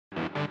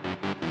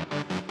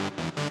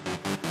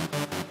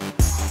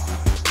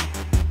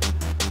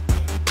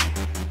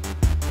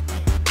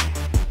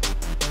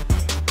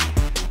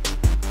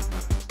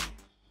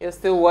You're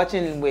still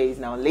watching in ways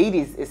now.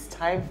 Ladies, it's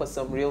time for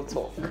some real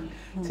talk.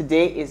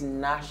 Today is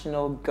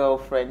National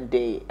Girlfriend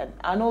Day, an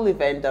annual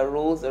event that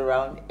rolls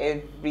around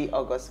every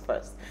August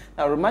 1st.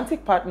 Now,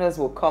 romantic partners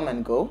will come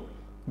and go.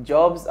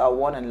 Jobs are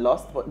won and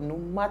lost, but no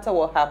matter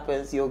what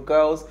happens, your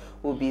girls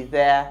will be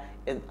there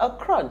in a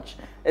crunch.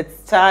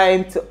 It's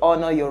time to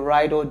honor your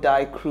ride or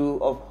die crew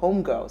of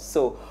homegirls.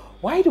 So,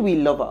 why do we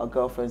love our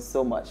girlfriends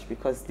so much?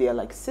 Because they are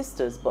like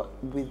sisters, but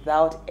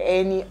without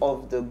any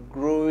of the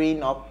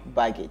growing up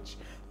baggage.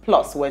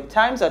 Plus, when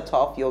times are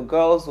tough, your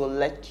girls will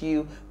let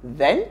you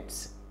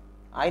vent.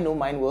 I know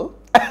mine will.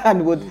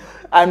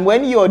 and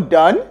when you're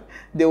done,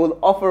 they will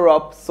offer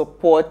up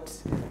support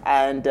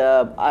and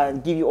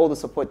give you all the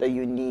support that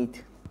you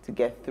need to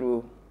get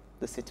through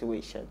the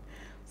situation.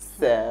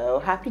 So,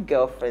 happy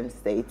Girlfriend's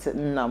Day to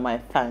Nama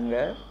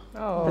Fanga,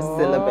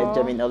 Priscilla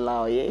Benjamin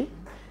Olaoye.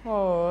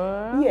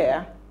 Oh.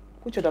 Yeah.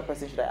 Which other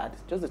person should I add?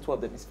 Just the two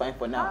of them is fine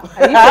for now.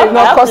 I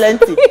have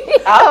plenty.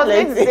 I have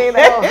plenty.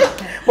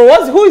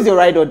 But who is your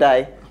ride or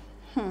die?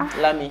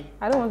 Lami.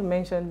 I don't want to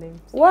mention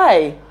names.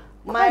 Why?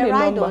 My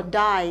ride or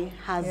die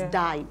has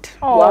died.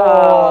 Oh.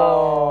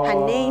 Wow.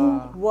 Her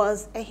name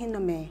was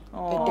Ehinome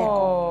Edeko.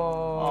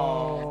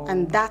 Oh.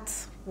 And that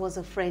was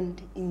a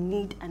friend in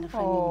need and a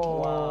friend indeed.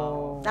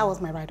 Wow. That was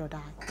my ride or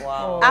die.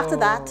 Wow. After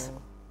that,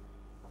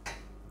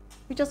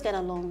 we just get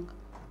along.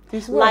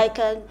 Like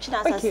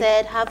Chinasa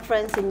said, have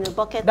friends in your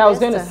bucket list. I was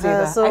going to say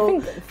that. So I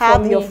think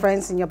have your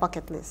friends in your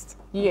bucket list.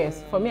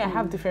 Yes, for me, I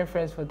have different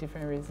friends for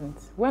different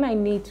reasons. When I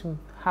need to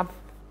have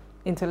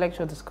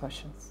intellectual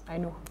discussions, I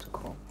know who to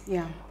call.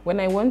 Yeah. When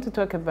I want to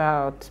talk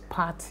about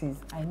parties,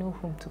 I know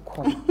whom to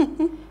call.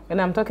 When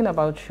I'm talking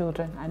about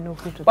children, I know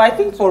who to call. But I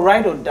think for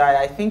ride or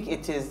die, I think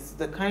it is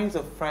the kinds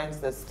of friends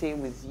that stay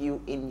with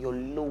you in your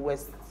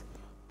lowest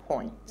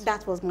point.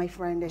 That was my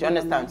friend. Do you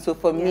understand? So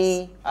for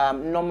me,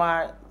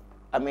 Norma,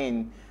 I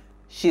mean,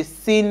 she's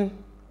seen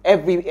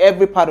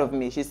every part of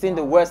me. She's seen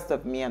the worst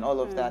of me and all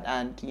of that,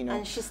 and you know.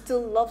 And she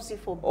still loves you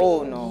for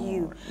being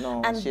you.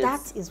 No, and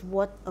that is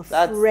what a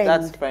that's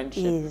friend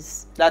friendship.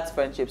 is. That's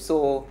friendship.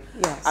 So,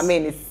 yes. I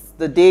mean, it's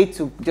the day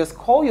to just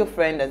call your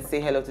friend and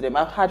say hello to them.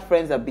 I've had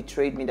friends that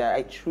betrayed me that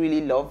I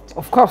truly loved.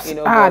 Of course. You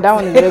know, that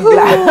one is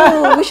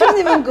regular. We shouldn't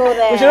even go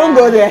there. We shouldn't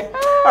go there.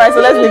 All right, so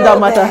let's leave that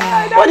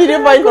matter. What did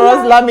you find for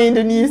us, Lami, in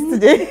the news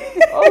today?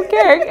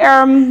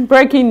 Okay,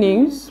 breaking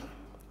news.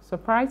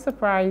 Surprise,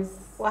 surprise.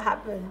 What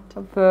happened?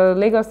 The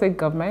Lagos State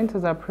government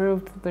has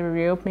approved the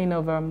reopening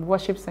of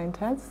worship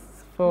centers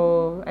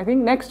for, I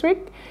think, next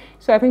week.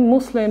 So I think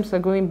Muslims are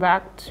going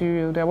back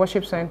to their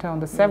worship center on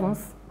the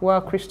 7th, while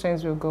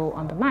Christians will go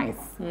on the 9th.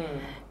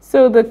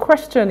 So the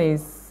question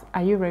is,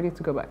 are you ready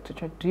to go back to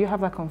church? Do you have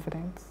that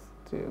confidence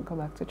to go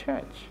back to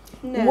church?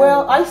 No.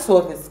 Well, I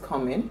saw this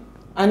coming.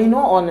 And in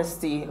all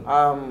honesty,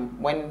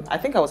 when I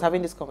think I was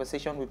having this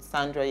conversation with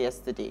Sandra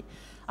yesterday,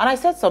 and I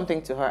said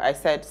something to her. I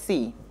said,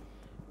 see,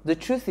 the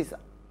truth is,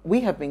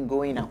 we have been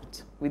going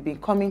out. We've been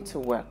coming to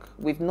work.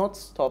 We've not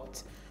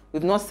stopped.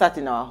 We've not sat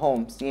in our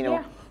homes, you know.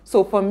 Yeah.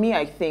 So for me,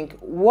 I think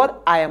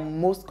what I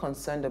am most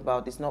concerned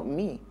about is not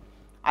me.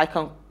 I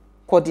can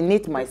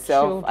coordinate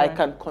myself. I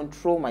can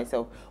control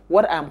myself.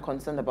 What I'm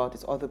concerned about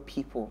is other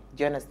people.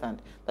 Do you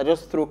understand? That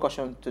just throw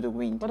caution to the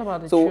wind. What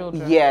about the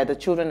children? Yeah, the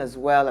children as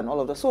well and all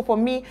of that. So for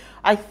me,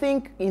 I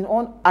think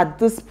at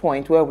this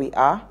point where we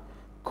are,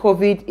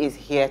 COVID is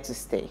here to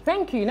stay.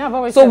 Thank you. Now I've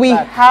always so said we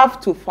that. have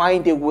to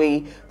find a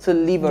way to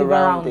live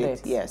around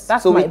it. Yes.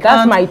 That's so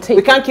that's my take.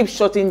 We can't keep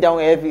shutting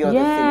down every other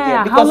thing.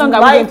 Yeah. Because how long are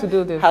we going to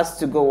do this? Has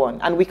to go on,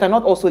 and we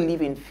cannot also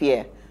live in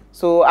fear.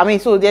 So I mean,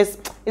 so it's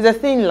a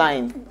thin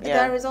line.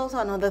 Yeah. There is also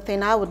another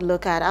thing I would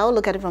look at. I would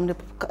look at it from the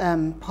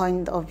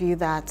point of view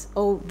that,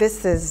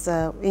 this is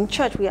in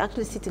church we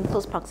actually sit in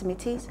close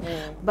proximities,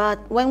 but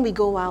when we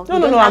go out,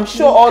 no, I'm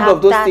sure all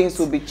of those things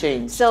will be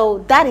changed.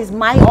 So that is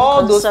my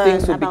all those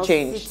things will be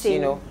changed. You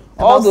know,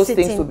 all those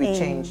things will be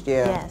changed.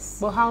 Yeah. Yes.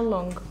 But how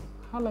long?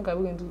 How long are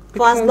we going to do?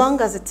 For as long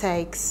as it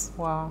takes.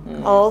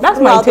 Wow. That's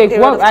my take.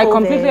 Well, I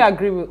completely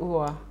agree with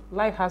Uwa.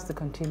 Life has to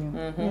continue.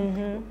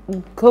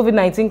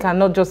 COVID-19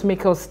 cannot just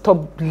make us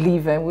stop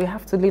living. We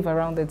have to live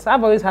around it. So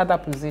I've always had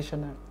that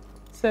position.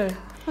 So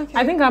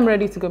I think I'm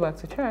ready to go back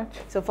to church.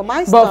 So for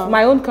my But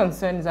my own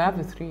concern is I have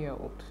a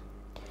 3-year-old.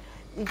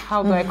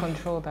 How do I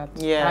control that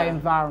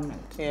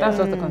environment? That's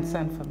just a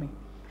concern for me.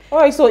 All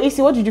right, so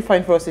Isi, what did you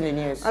find for us in the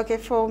news? Okay,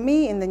 for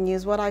me in the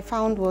news, what I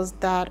found was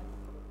that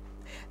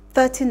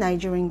 30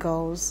 Nigerian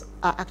girls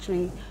are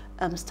actually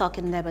stuck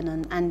in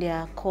Lebanon, and they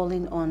are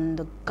calling on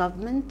the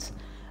government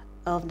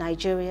of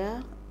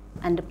Nigeria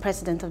and the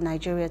president of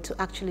Nigeria to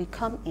actually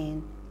come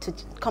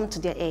to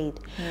their aid.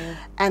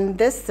 And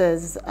this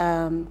is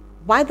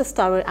why the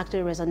story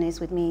actually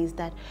resonates with me, is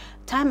that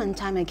time and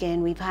time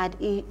again we've had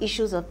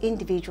issues of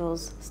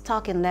individuals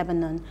stuck in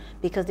Lebanon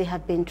because they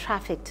have been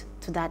trafficked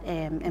to that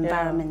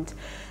environment.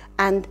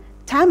 And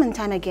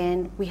time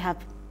again we have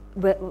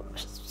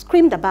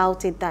screamed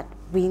about it, that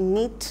we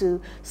need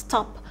to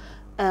stop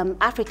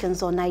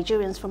Africans or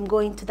Nigerians from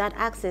going to that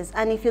access.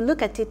 And if you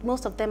look at it,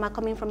 most of them are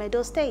coming from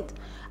Edo State,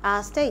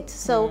 our state.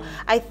 So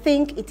I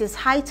think it is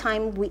high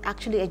time we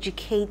actually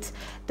educate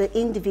the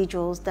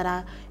individuals that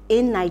are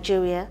in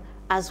Nigeria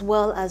as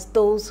well as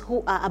those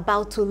who are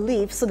about to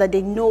leave so that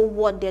they know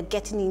what they're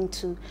getting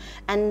into.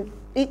 And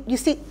you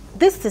see,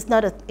 this is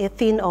not a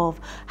thing of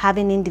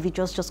having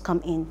individuals just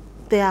come in.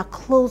 There are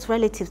close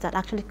relatives that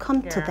actually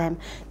come to them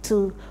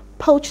to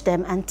poach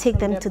them and take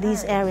them to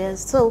these areas.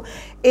 So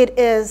it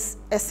is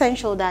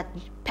essential that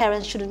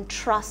parents shouldn't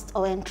trust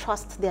or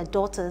entrust their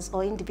daughters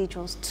or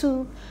individuals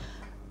to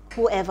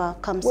whoever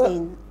comes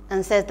in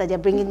and says that they're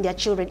bringing their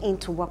children in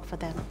to work for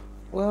them.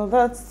 Well,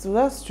 that's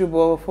true,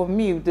 but for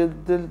me, the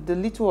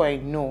little I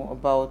know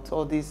about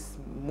all this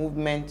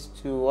movement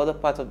to other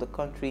parts of the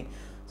country,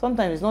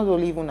 sometimes it's not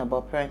really even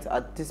about parents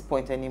at this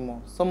point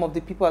anymore. Some of the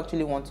people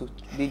actually want to,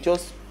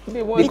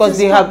 because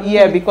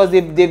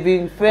they've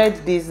been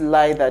fed this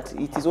lie that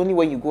it is only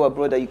when you go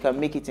abroad that you can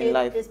make it in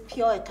life. It's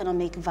pure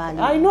economic value.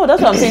 I know,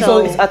 that's what I'm saying. So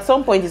it's, at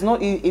some point, it's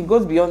not. It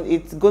goes beyond.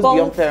 It goes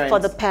beyond parents. For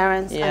the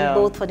parents and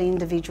both for the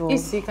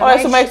individuals. All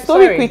right. So my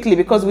story quickly,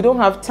 because we don't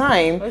have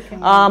time. Okay.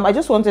 I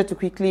just wanted to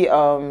quickly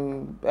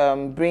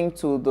bring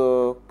to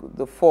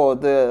the fore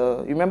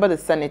you remember the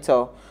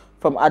senator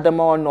from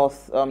Adamawa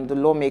North, the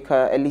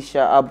lawmaker Elisha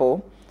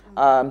Abo.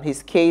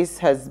 His case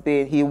has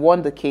been, he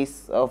won the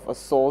case of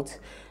assault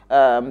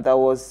that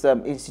was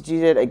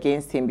instituted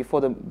against him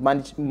before the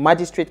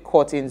magistrate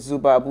court in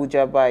Zuba,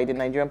 Abuja, by the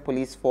Nigerian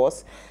police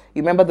force.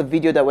 You remember the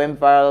video that went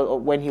viral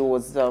when he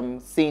was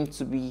seen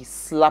to be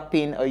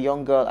slapping a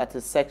young girl at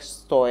a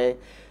sex toy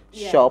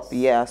shop?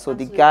 Yeah, so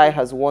absolutely. The guy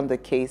has won the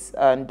case,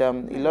 and a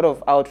lot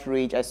of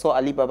outrage. I saw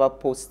Alibaba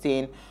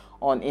posting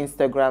on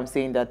Instagram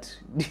saying that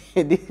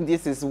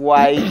this is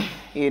why,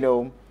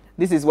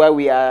 this is why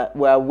we are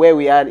where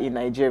we are in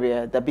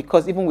Nigeria, that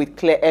because even with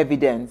clear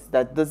evidence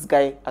that this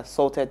guy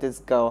assaulted this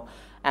girl,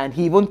 and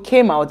he even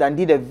came out and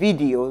did a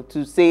video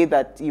to say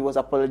that he was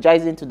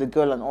apologizing to the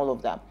girl and all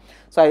of that.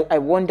 So I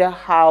wonder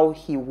how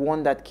he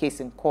won that case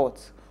in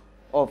court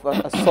of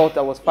assault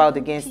that was filed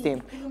against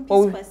him.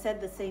 I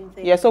said the same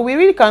thing. Yeah, so we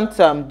really can't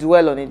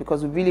dwell on it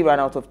because we really ran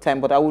out of time,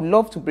 but I would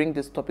love to bring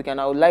this topic,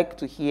 and I would like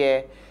to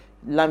hear,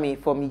 Lami,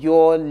 from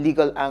your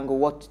legal angle,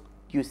 what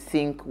you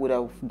think would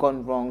have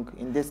gone wrong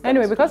in this case?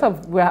 Anyway, because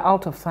we're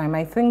out of time,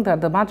 I think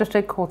that the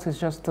magistrate court is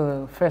just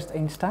the first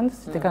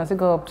instance. They can still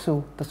go up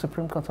to the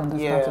Supreme Court on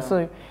this matter.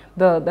 So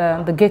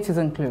the gate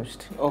isn't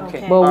closed.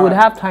 Okay. But we would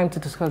have time to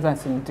discuss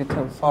that in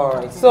details. All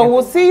right. So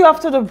we'll see you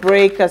after the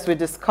break as we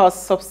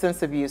discuss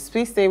substance abuse.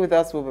 Please stay with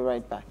us. We'll be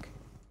right back.